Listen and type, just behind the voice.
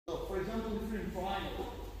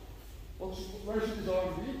where should his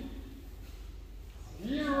arm be?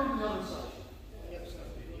 Here or on the other side?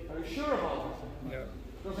 Are you sure about it? Yeah.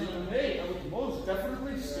 Because in MMA, I would most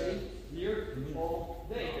definitely stay here all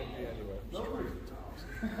day. No worries.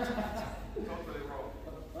 Totally wrong.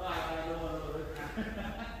 I don't know.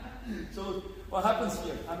 So what happens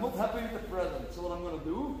here? I'm not happy with the present. So what I'm going to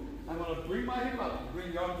do, I'm going to bring my hip up,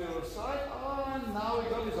 bring the arm to the other side, and now I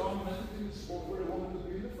got his arm in the spot where I wanted to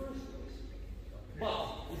be in the first place.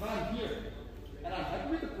 But if I'm here and I'm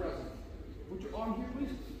happy with the present, put your arm here,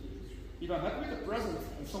 please. If I'm happy with the present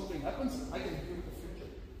and something happens, I can deal with the future.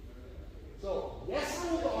 So yes,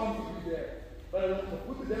 I want the arm to be there, but I want to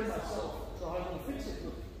put it there myself. So how am I going to fix it?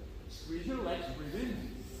 Look, squeeze your legs, breathe in,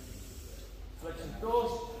 flex your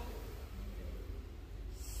toes.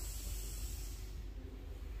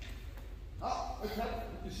 Ah, what's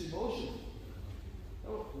happened? You see motion.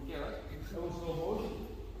 Oh, okay, right? There was no motion.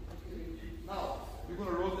 Now, you're going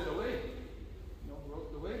to rotate away.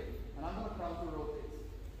 Rotate away, and I'm going to counter rotate.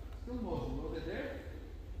 Still motion. Rotate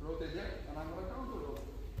there, and I'm going to counter rotate.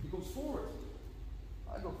 He goes forward.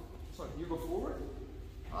 You go forward,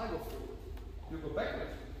 I go forward. You go backward,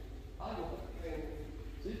 I go backward.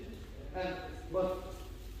 See? But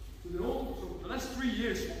so the last 3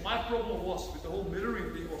 years, what my problem was with the whole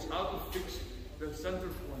mirroring thing was how to fix the center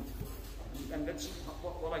point. And that's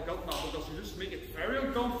what I got now, because you just make it very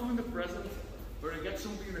uncomfortable in the present, where you get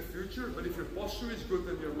something in the future, but if your posture is good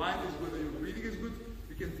and your mind is good and your breathing is good,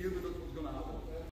 you can deal with what's going to happen.